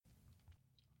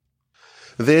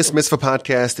This Mitzvah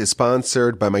podcast is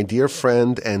sponsored by my dear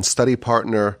friend and study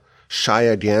partner,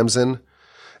 Shaya Gamzin.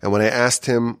 And when I asked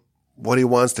him what he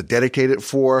wants to dedicate it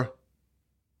for,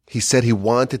 he said he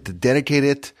wanted to dedicate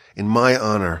it in my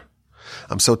honor.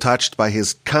 I'm so touched by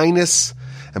his kindness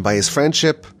and by his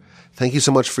friendship. Thank you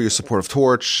so much for your support of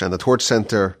Torch and the Torch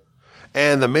Center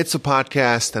and the Mitzvah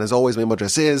podcast. And as always, my email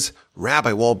address is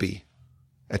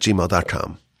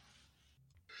rabbiwolbe@gmail.com.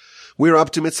 We're up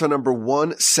to mitzvah number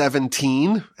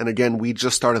 117. And again, we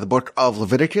just started the book of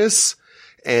Leviticus.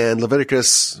 And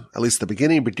Leviticus, at least the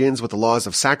beginning, begins with the laws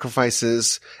of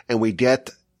sacrifices. And we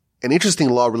get an interesting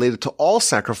law related to all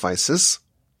sacrifices,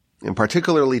 and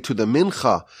particularly to the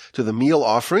mincha, to the meal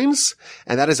offerings.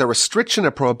 And that is a restriction,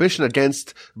 a prohibition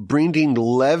against bringing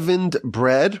leavened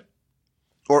bread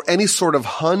or any sort of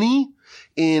honey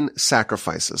in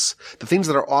sacrifices. The things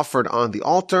that are offered on the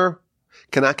altar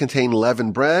cannot contain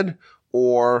leavened bread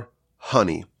or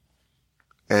honey.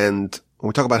 And when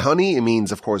we talk about honey, it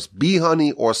means, of course, bee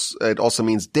honey, or it also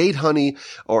means date honey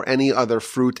or any other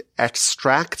fruit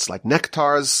extracts like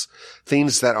nectars,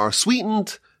 things that are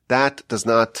sweetened. That does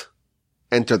not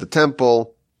enter the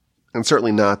temple and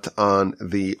certainly not on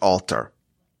the altar.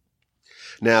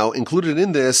 Now, included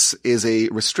in this is a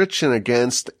restriction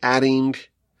against adding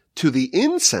to the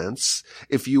incense.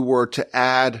 If you were to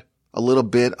add a little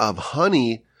bit of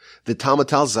honey, the Talmud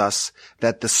tells us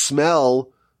that the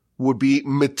smell would be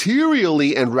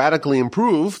materially and radically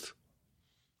improved.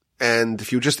 And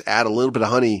if you just add a little bit of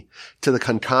honey to the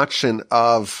concoction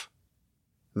of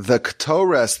the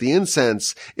ketores, the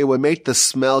incense, it would make the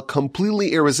smell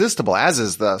completely irresistible, as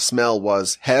is the smell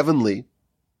was heavenly.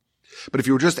 But if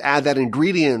you were just add that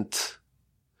ingredient,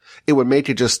 it would make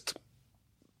it just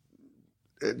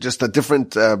a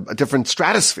different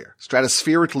stratosphere,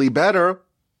 stratospherically better,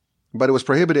 but it was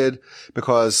prohibited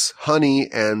because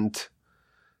honey and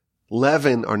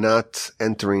leaven are not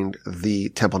entering the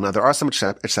temple. Now, there are some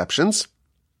exceptions.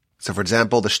 So, for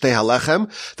example, the shtei halechem,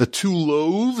 the two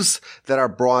loaves that are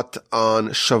brought on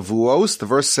Shavuos, the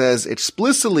verse says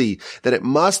explicitly that it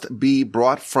must be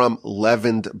brought from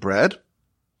leavened bread.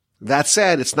 That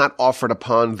said, it's not offered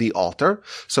upon the altar.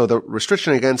 So the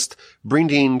restriction against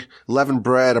bringing leavened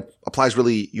bread applies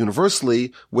really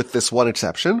universally with this one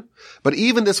exception. But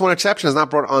even this one exception is not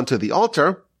brought onto the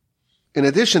altar. In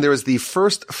addition, there is the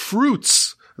first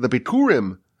fruits, the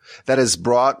bikurim, that is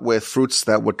brought with fruits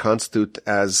that would constitute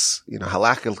as,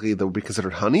 halachically, that would be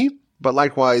considered honey. But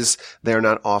likewise, they are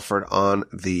not offered on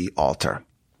the altar.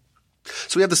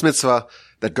 So we have this mitzvah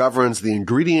that governs the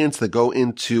ingredients that go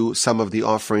into some of the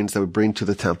offerings that we bring to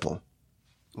the temple.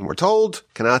 And we're told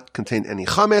cannot contain any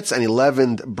chametz, any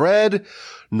leavened bread,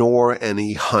 nor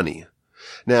any honey.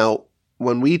 Now,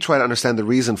 when we try to understand the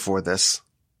reason for this,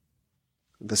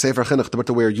 the Sefer Chinuch, the book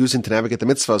that we're using to navigate the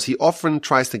mitzvahs, he often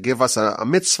tries to give us a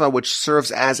mitzvah which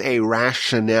serves as a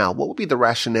rationale. What would be the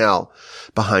rationale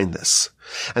behind this?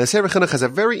 And the Sefer Chinuch has a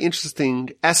very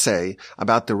interesting essay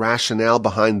about the rationale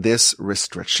behind this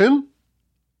restriction.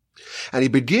 And he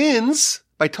begins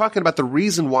by talking about the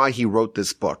reason why he wrote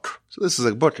this book. So this is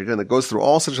a book, again, that goes through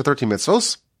all 613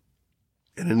 mitzvahs.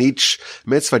 And in each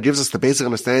mitzvah gives us the basic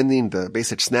understanding, the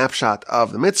basic snapshot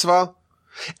of the mitzvah,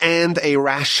 and a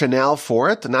rationale for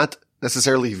it. Not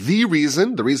necessarily the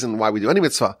reason why we do any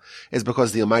mitzvah is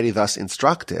because the Almighty thus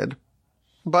instructed,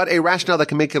 but a rationale that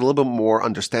can make it a little bit more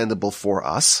understandable for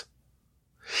us.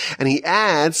 And he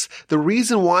adds, the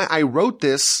reason why I wrote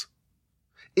this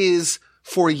is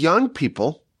for young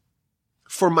people,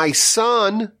 for my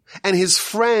son and his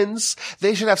friends.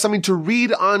 They should have something to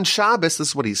read on Shabbos. This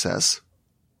is what he says.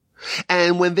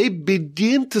 And when they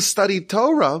begin to study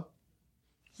Torah,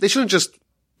 they shouldn't just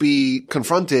be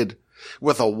confronted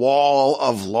with a wall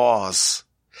of laws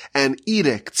and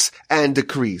edicts and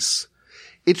decrees.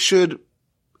 It should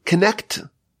connect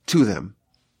to them.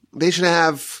 They should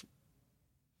have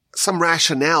some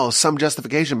rationale, some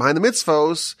justification behind the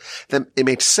mitzvos, that it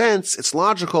makes sense, it's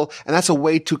logical, and that's a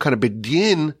way to kind of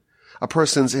begin a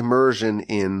person's immersion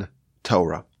in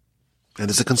Torah. And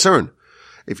it's a concern.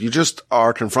 If you just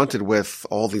are confronted with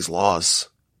all these laws,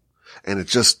 and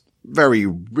it's just very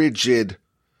rigid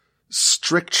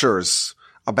strictures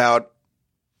about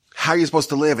how you're supposed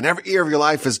to live, and every area of your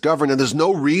life is governed, and there's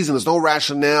no reason, there's no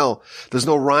rationale, there's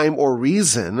no rhyme or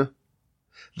reason,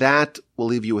 that will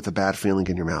leave you with a bad feeling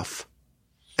in your mouth.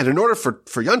 And in order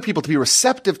for young people to be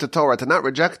receptive to Torah, to not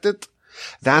reject it,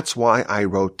 that's why I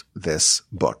wrote this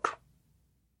book.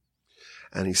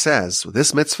 And he says, with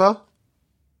this mitzvah,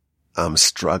 I'm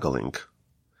struggling.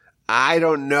 I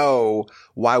don't know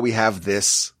why we have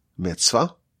this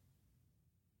mitzvah.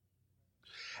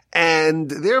 And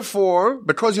therefore,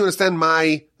 because you understand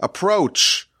my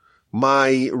approach,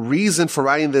 my reason for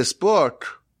writing this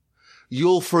book,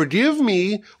 you'll forgive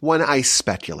me when I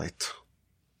speculate.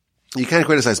 You can't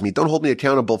criticize me. Don't hold me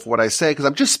accountable for what I say, because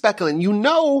I'm just speculating. You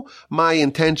know my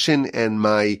intention and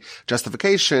my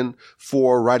justification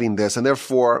for writing this, and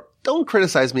therefore don't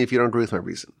criticize me if you don't agree with my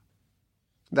reason.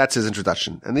 That's his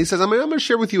introduction. And he says, I'm going to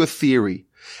share with you a theory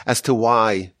as to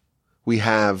why we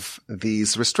have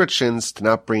these restrictions to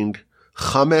not bring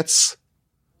chametz,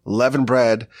 leavened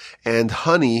bread, and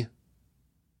honey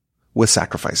with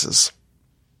sacrifices.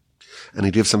 And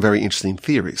he gives some very interesting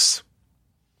theories.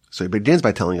 So he begins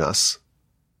by telling us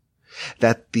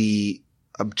that the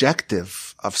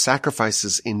objective of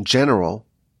sacrifices in general,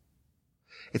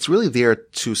 it's really there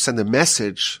to send a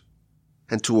message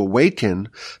and to awaken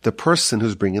the person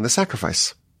who's bringing the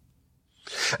sacrifice.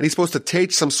 And he's supposed to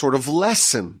take some sort of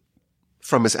lesson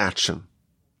from his action.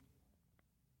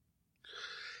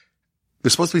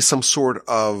 There's supposed to be some sort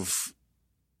of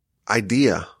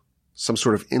idea, some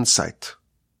sort of insight,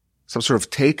 some sort of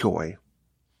takeaway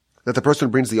that the person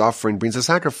who brings the offering, brings the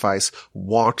sacrifice,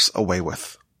 walks away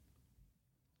with.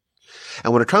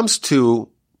 And when it comes to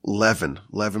leavened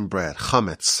bread,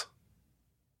 chametz,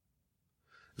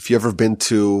 if you've ever been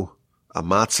to a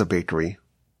matzah bakery,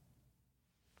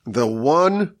 the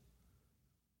one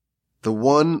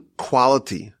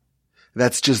quality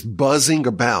that's just buzzing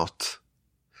about,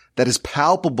 that is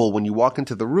palpable when you walk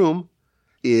into the room,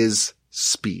 is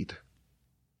speed.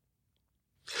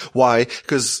 Why?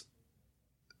 Because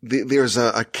there's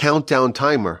a countdown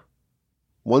timer.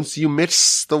 Once you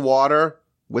mix the water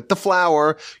with the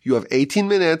flour, you have 18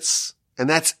 minutes, and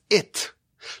that's it.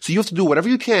 So you have to do whatever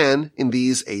you can in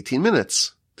these 18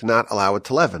 minutes to not allow it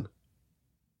to leaven.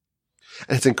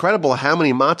 And it's incredible how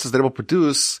many matzahs they're able to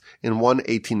produce in one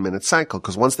 18-minute cycle,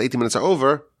 because once the 18 minutes are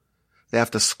over, they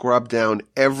have to scrub down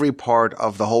every part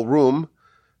of the whole room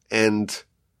and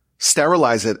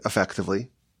sterilize it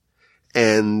effectively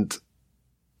and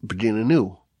begin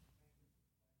anew.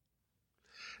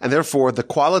 And therefore, the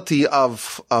quality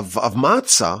of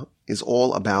matzah is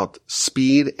all about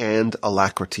speed and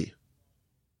alacrity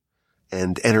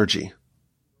and energy.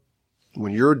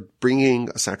 When you're bringing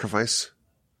a sacrifice,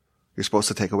 you're supposed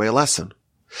to take away a lesson.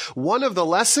 One of the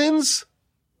lessons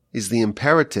is the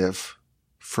imperative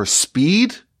for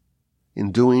speed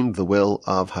in doing the will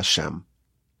of Hashem.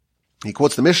 He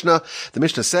quotes the Mishnah. The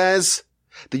Mishnah says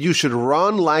that you should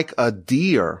run like a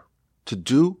deer to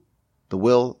do the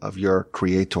will of your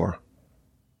Creator.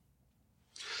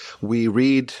 We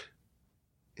read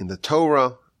in the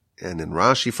Torah and in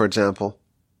Rashi, for example,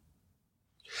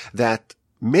 that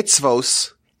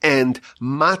mitzvos and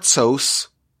matzos,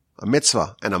 a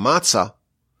mitzvah and a matzah,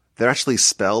 they're actually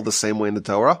spelled the same way in the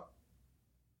Torah.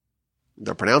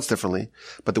 They're pronounced differently,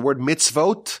 but the word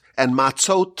mitzvot and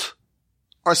matzot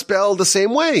are spelled the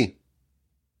same way.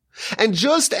 And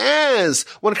just as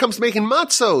when it comes to making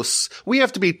matzos, we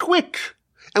have to be quick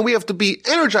and we have to be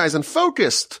energized and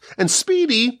focused and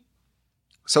speedy,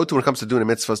 so too when it comes to doing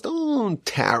the mitzvahs, don't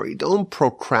tarry, don't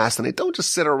procrastinate, don't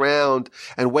just sit around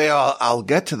and wait, I'll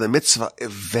get to the mitzvah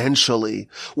eventually.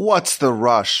 What's the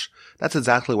rush? That's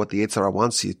exactly what the Yetzer Hara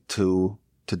wants you to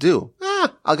do.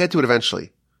 I'll get to it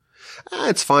eventually.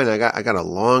 It's fine, I got a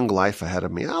long life ahead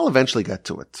of me. I'll eventually get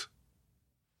to it.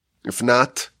 If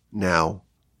not now,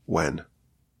 when?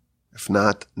 If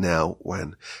not now,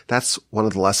 when? That's one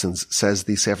of the lessons, says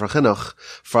the Sefer Chinuch,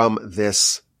 from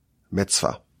this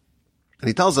mitzvah. And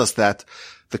he tells us that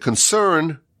the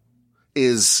concern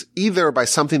is either by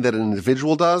something that an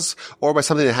individual does or by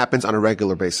something that happens on a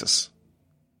regular basis.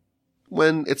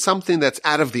 When it's something that's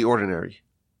out of the ordinary,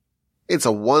 it's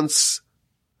a once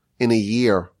in a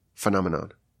year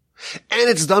phenomenon, and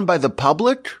it's done by the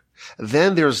public,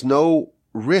 then there's no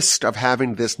risk of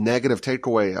having this negative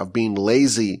takeaway of being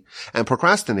lazy and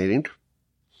procrastinating.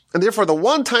 And therefore, the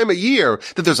one time a year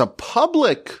that there's a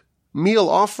public meal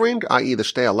offering, i.e. the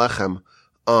Shtei Alechem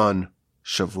on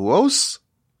Shavuos,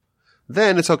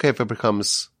 then it's okay if it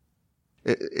becomes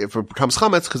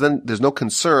chametz, because then there's no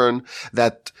concern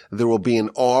that there will be an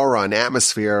aura, an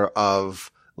atmosphere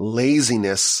of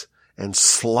laziness and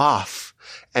sloth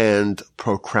and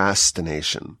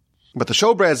procrastination. But the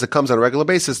showbread that comes on a regular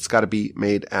basis, it's got to be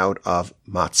made out of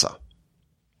matzah.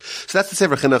 So that's the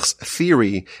Sefer Chinuch's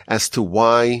theory as to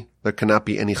why there cannot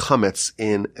be any chametz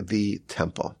in the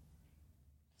temple.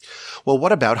 Well,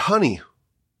 what about honey?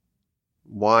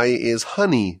 Why is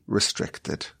honey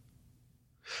restricted?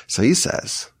 So he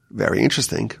says, very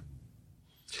interesting.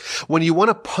 When you want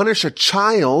to punish a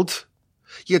child,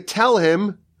 you tell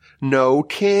him no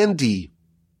candy.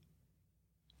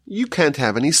 You can't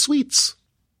have any sweets.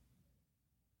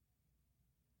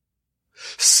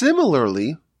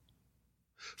 Similarly,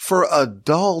 for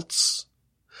adults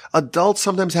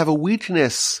sometimes have a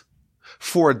weakness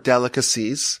for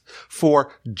delicacies,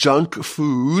 for junk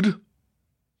food,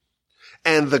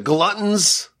 and the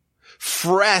gluttons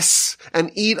fress and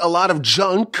eat a lot of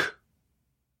junk.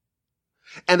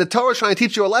 And the Torah is trying to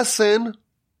teach you a lesson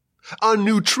on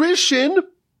nutrition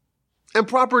and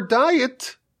proper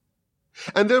diet.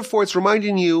 And therefore it's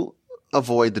reminding you,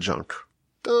 avoid the junk.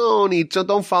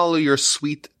 Don't follow your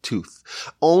sweet tooth.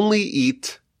 Only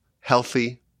eat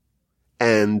healthy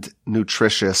and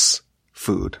nutritious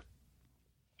food.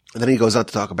 And then he goes on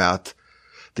to talk about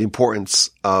the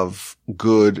importance of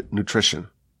good nutrition.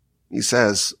 He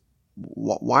says,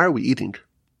 why are we eating?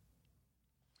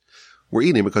 We're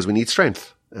eating because we need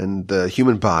strength, and the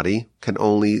human body can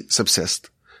only subsist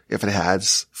if it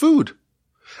has food,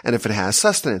 and if it has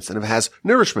sustenance, and if it has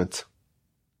nourishment.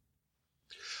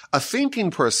 A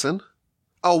thinking person,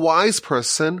 a wise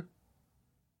person,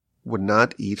 would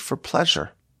not eat for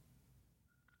pleasure.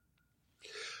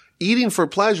 Eating for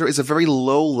pleasure is a very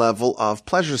low level of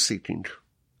pleasure seeking.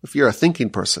 If you're a thinking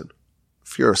person,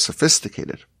 if you're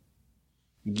sophisticated,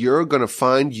 you're going to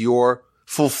find your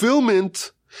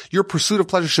fulfillment, your pursuit of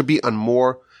pleasure should be on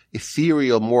more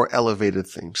ethereal, more elevated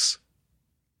things.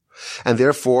 And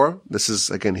therefore, this is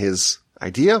again his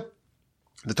idea.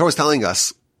 The Torah is telling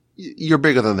us, you're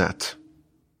bigger than that.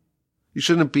 You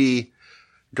shouldn't be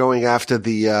going after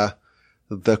the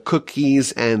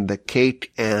cookies and the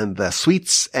cake and the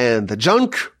sweets and the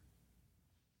junk.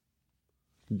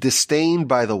 Disdained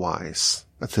by the wise.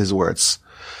 That's his words.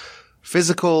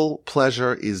 Physical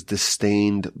pleasure is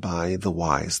disdained by the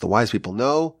wise. The wise people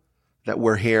know that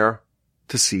we're here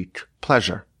to seek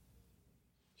pleasure.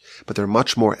 But there are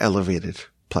much more elevated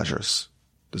pleasures.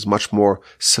 There's much more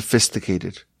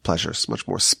sophisticated pleasures, much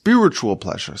more spiritual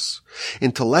pleasures,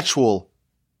 intellectual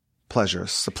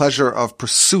pleasures, the pleasure of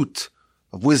pursuit,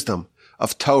 of wisdom,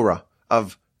 of Torah,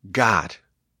 of God.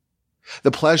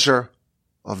 The pleasure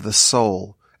of the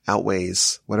soul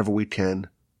outweighs whatever we can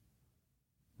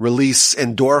release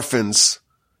endorphins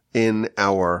in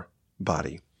our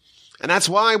body. And that's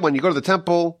why when you go to the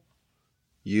temple,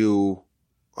 you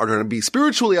are going to be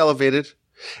spiritually elevated.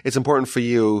 It's important for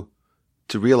you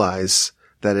to realize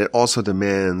that it also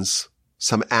demands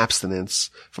some abstinence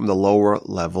from the lower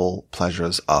level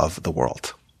pleasures of the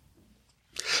world.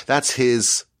 That's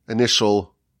his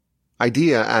initial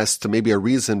idea as to maybe a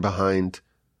reason behind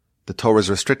the Torah's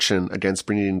restriction against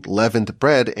bringing leavened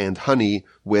bread and honey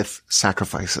with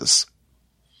sacrifices.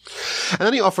 And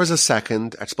then he offers a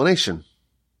second explanation.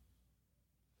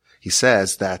 He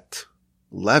says that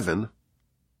leaven,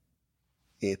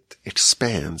 it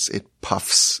expands, it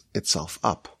puffs itself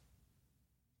up.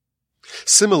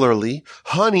 Similarly,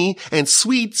 honey and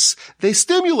sweets, they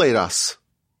stimulate us.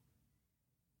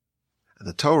 And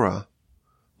the Torah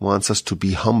wants us to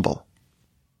be humble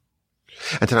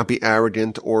and to not be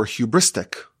arrogant or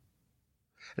hubristic.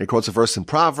 And he quotes a verse in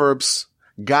Proverbs,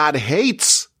 God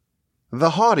hates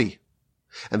the haughty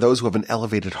and those who have an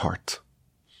elevated heart.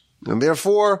 And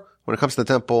therefore, when it comes to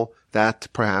the temple, that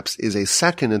perhaps is a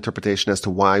second interpretation as to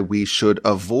why we should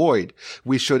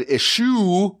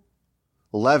eschew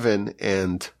leaven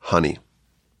and honey.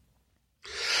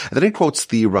 And then he quotes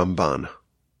the Ramban,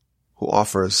 who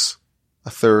offers a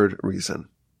third reason.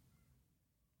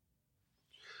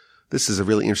 This is a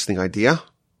really interesting idea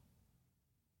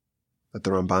that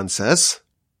the Ramban says.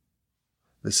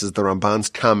 This is the Ramban's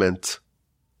comment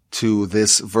to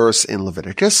this verse in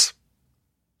Leviticus.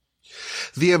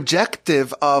 The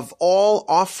objective of all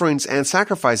offerings and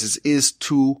sacrifices is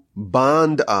to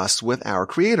bond us with our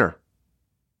Creator.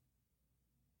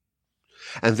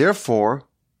 And therefore,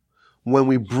 when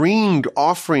we bring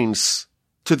offerings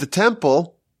to the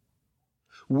temple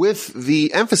with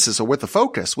the emphasis or with the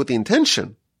focus, with the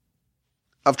intention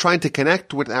of trying to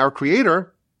connect with our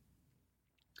Creator,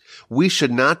 we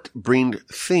should not bring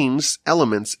things,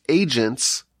 elements,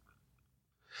 agents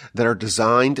that are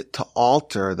designed to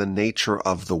alter the nature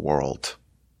of the world.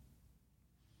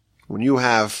 When you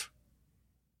have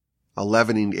a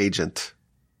leavening agent,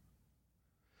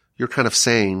 you're kind of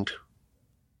saying,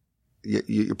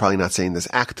 you're probably not saying this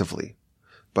actively,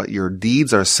 but your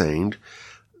deeds are saying,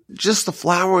 just the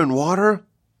flour and water,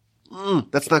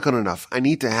 that's not good enough. I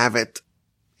need to have it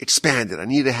expanded. I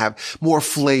need to have more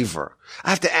flavor.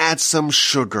 I have to add some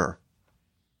sugar.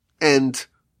 And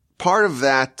part of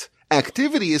that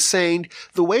activity is saying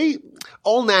the way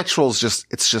all natural is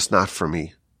it's just not for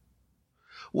me.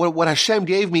 What Hashem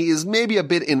gave me is maybe a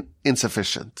bit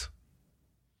insufficient.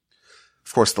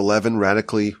 Of course, the leaven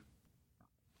radically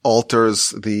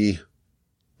alters the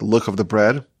look of the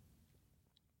bread.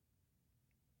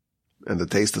 and the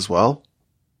taste as well.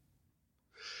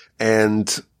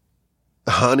 And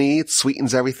honey, it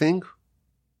sweetens everything.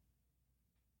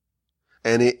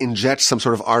 And it injects some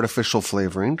sort of artificial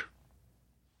flavoring.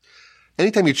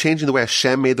 Anytime you're changing the way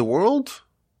Hashem made the world,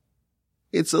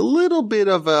 it's a little bit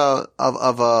of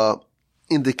a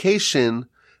indication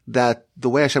that the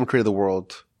way Hashem created the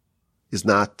world is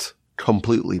not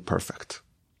completely perfect.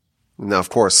 Now, of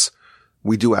course,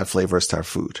 we do add flavors to our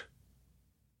food.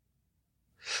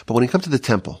 But when you come to the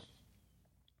temple,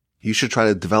 you should try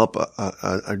to develop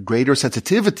a greater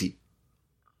sensitivity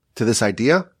to this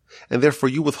idea, and therefore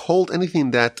you withhold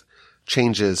anything that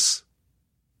changes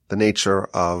the nature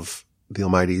of the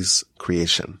Almighty's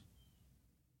creation.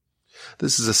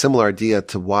 This is a similar idea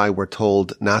to why we're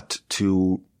told not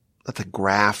to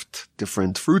graft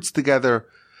different fruits together,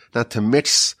 not to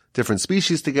mix different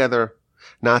species together,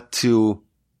 not to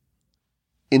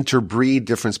interbreed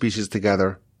different species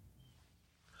together.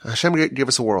 Hashem gave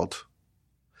us a world.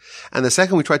 And the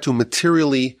second we try to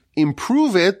materially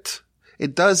improve it,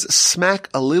 it does smack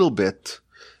a little bit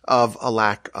of a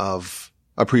lack of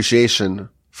appreciation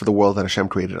for the world that Hashem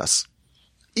created us.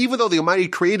 Even though the Almighty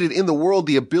created in the world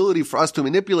the ability for us to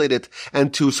manipulate it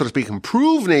and to, so to speak,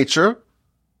 improve nature,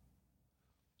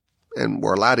 and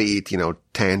we're allowed to eat,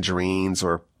 tangerines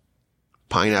or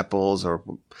pineapples or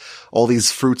all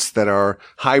these fruits that are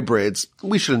hybrids,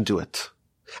 we shouldn't do it.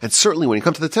 And certainly when you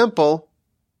come to the temple,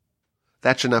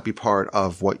 that should not be part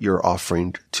of what you're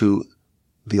offering to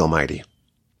the Almighty.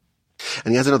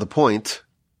 And he has another point.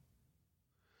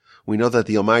 We know that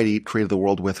the Almighty created the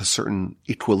world with a certain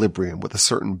equilibrium, with a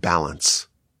certain balance.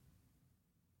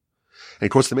 And he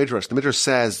quotes the Midrash. The Midrash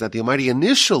says that the Almighty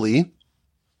initially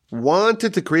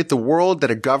wanted to create the world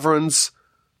that it governs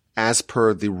as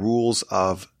per the rules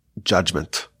of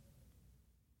judgment.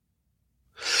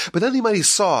 But then the Almighty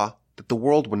saw that the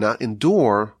world would not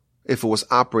endure if it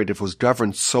was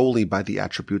governed solely by the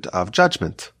attribute of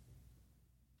judgment.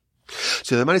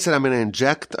 So the Almighty said, I'm going to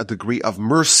inject a degree of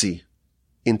mercy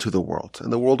into the world,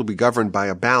 and the world will be governed by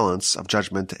a balance of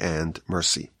judgment and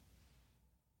mercy.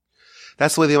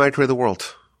 That's the way the Almighty created the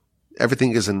world.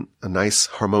 Everything is in a nice,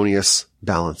 harmonious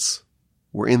balance.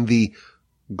 We're in the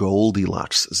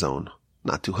Goldilocks zone.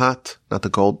 Not too hot, not too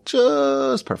cold,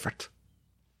 just perfect.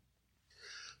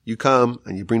 You come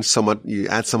and you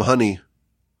add some honey.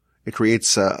 It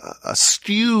creates a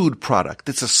stewed product.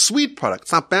 It's a sweet product.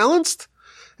 It's not balanced.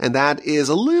 And that is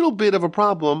a little bit of a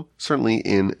problem, certainly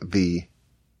in the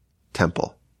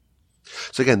temple.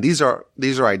 So again, these are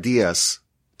ideas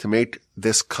to make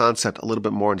this concept a little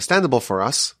bit more understandable for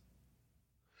us.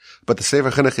 But the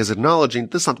Sefer Chinuch is acknowledging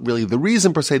this is not really the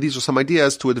reason per se. These are some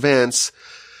ideas to advance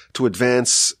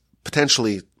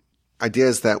potentially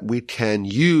ideas that we can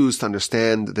use to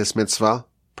understand this mitzvah,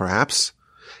 perhaps,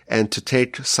 and to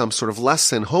take some sort of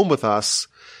lesson home with us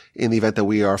in the event that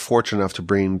we are fortunate enough to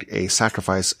bring a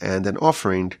sacrifice and an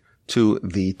offering to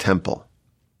the temple.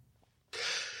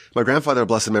 My grandfather,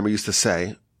 blessed memory, used to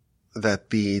say that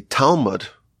the Talmud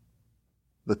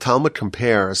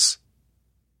compares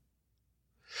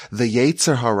the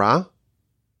Yetzer Hara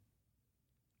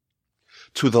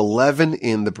to the leaven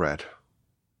in the bread.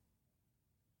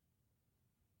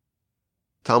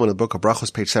 Talmud in the book of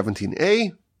Brachos, page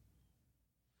 17a.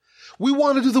 We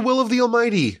want to do the will of the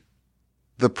Almighty,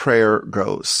 the prayer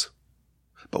goes.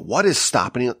 But what is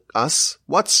stopping us?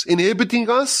 What's inhibiting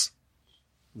us?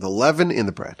 The leaven in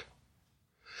the bread.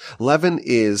 Leaven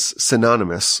is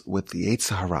synonymous with the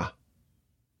Yetzer Hara.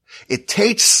 It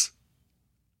takes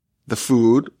the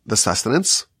food, the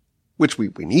sustenance, which we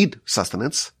need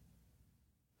sustenance,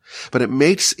 but it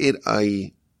makes it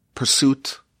a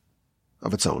pursuit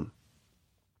of its own.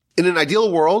 In an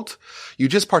ideal world, you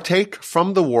just partake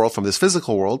from the world, from this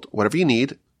physical world, whatever you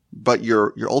need, but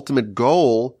your ultimate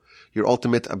goal, your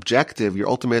ultimate objective, your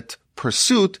ultimate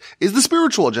pursuit is the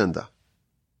spiritual agenda.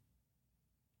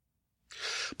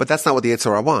 But that's not what the Yetzer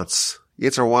Hara wants.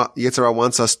 Yetzer Hara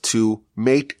wants us to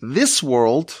make this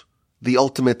world the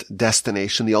ultimate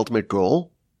destination, the ultimate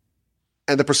goal.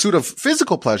 And the pursuit of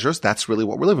physical pleasures, that's really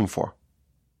what we're living for.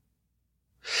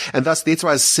 And thus the Yetzer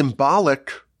Hara is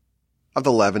symbolic of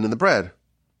the leaven in the bread.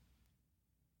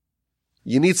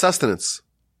 You need sustenance.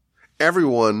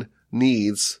 Everyone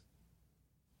needs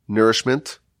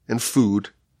nourishment and food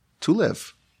to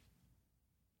live.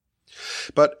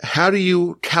 But how do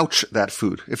you couch that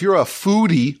food? If you're a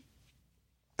foodie,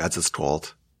 as it's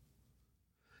called,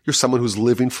 you're someone who's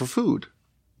living for food.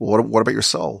 Well, what about your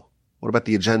soul? What about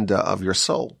the agenda of your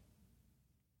soul?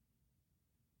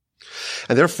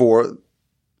 And therefore,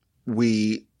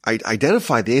 we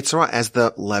identify the Yetzer Hara as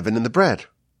the leaven in the bread.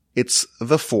 It's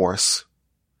the force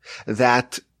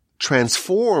that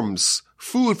transforms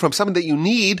food from something that you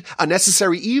need, a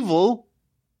necessary evil,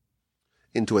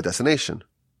 into a destination.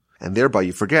 And thereby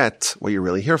you forget what you're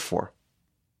really here for.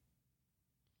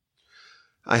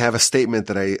 I have a statement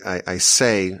that I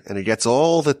say, and it gets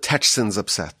all the Techsons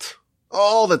upset.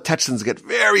 All the Techsons get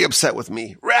very upset with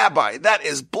me. Rabbi, that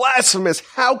is blasphemous.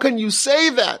 How can you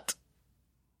say that?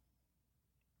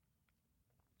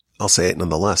 I'll say it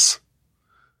nonetheless.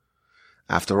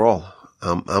 After all,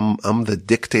 I'm the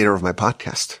dictator of my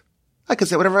podcast. I can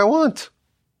say whatever I want.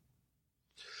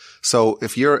 So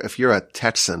if you're a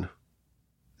Techson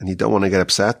and you don't want to get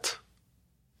upset,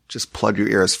 just plug your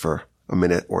ears for a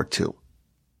minute or two.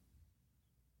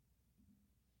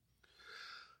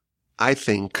 I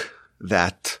think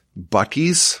that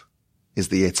Buc-ee's is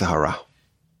the Yetzer Hara.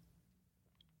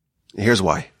 Here's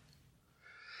why.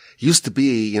 Used to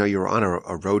be, you were on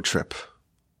a road trip.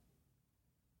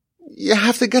 You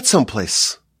have to get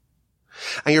someplace.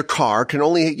 And your car can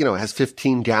only, has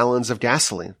 15 gallons of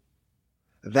gasoline.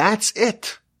 That's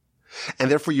it.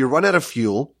 And therefore you run out of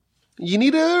fuel. You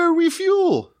need to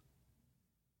refuel.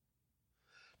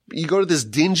 You go to this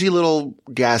dingy little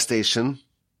gas station.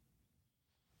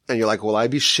 And you're like, will I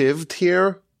be shivved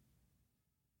here?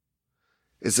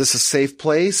 Is this a safe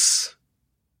place?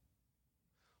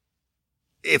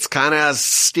 It's kind of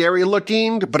scary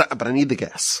looking, but I need the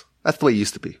gas. That's the way it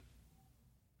used to be.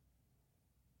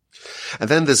 And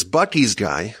then this Buc-ee's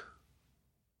guy,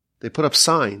 they put up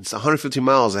signs 150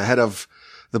 miles ahead of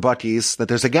the Buc-ee's that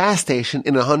there's a gas station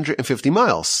in 150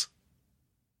 miles.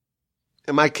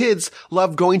 And my kids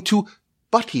love going to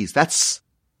Buc-ee's. That's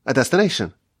a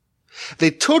destination.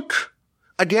 They took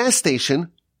a gas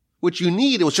station, which you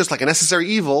need, it was just like a necessary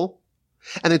evil,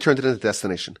 and they turned it into a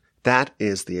destination. That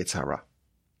is the Yetzer Hara.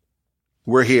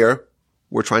 We're here.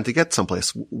 We're trying to get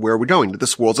someplace. Where are we going?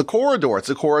 This world's a corridor. It's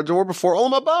a corridor before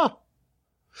Olam Haba.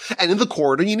 And in the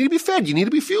corridor, you need to be fed. You need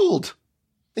to be fueled.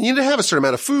 And you need to have a certain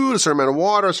amount of food, a certain amount of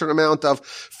water, a certain amount of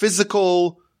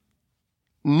physical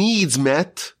needs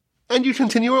met. And you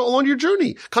continue along your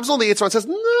journey. Comes along the Yetzer Hara and says,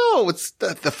 no, it's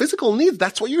the physical needs.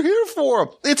 That's what you're here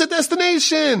for. It's a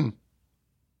destination.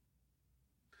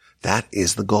 That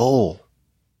is the goal.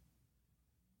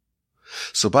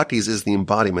 So Buc-ee's is the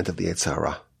embodiment of the Yetzer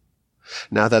Hara.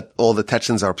 Now that all the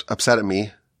Techsons are upset at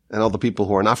me, and all the people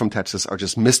who are not from Texas are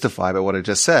just mystified by what I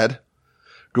just said,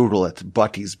 Google it.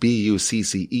 Buc-ee's,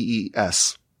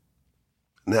 Buccees.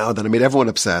 Now that I made everyone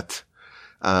upset,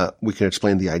 we can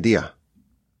explain the idea.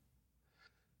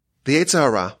 The Yetzer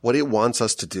Hara, what it wants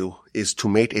us to do is to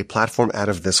make a platform out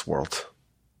of this world.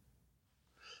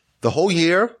 The whole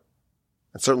year,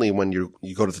 and certainly when you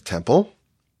go to the temple,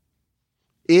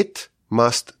 it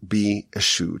must be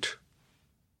eschewed.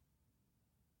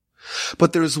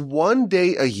 But there's one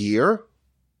day a year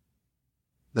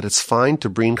that it's fine to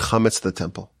bring chametz to the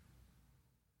temple.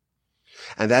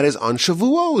 And that is on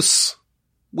Shavuos,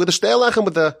 with the shtei lechem,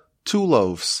 with the 2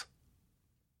 loaves.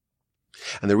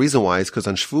 And the reason why is because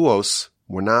on Shavuos,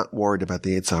 we're not worried about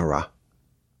the Yetzer Hara.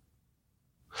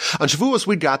 On Shavuos,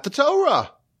 we got the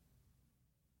Torah.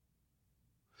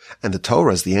 And the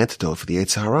Torah is the antidote for the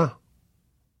Yetzer Hara.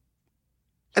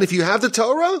 And if you have the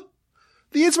Torah,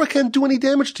 the Yetzer Hara can't do any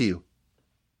damage to you.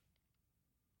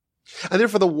 And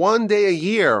therefore, the one day a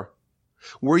year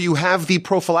where you have the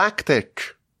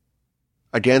prophylactic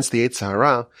against the Yetzer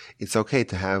Hara, it's okay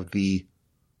to have the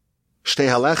shtei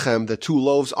halechem, the 2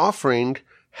 loaves offering,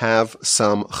 have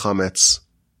some chametz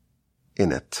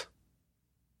in it.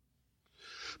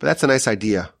 But that's a nice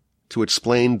idea to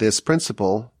explain this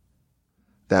principle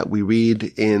that we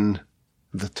read in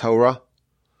the Torah.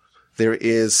 There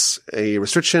is a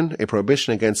restriction, a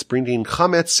prohibition against bringing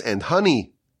chametz and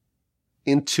honey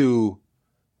into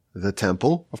the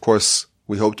temple. Of course,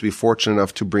 we hope to be fortunate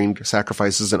enough to bring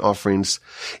sacrifices and offerings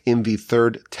in the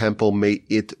 3rd temple. May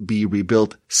it be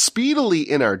rebuilt speedily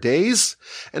in our days.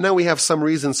 And now we have some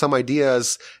reasons, some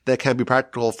ideas that can be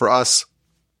practical for us,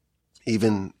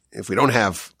 even if we don't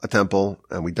have a temple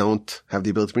and we don't have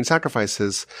the ability to bring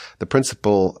sacrifices. The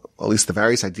principle, at least the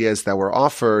various ideas that were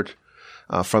offered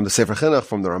from the Sefer Chinuch,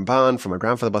 from the Ramban, from my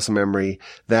grandfather Basa memory,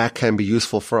 that can be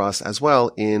useful for us as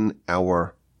well in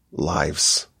our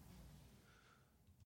lives.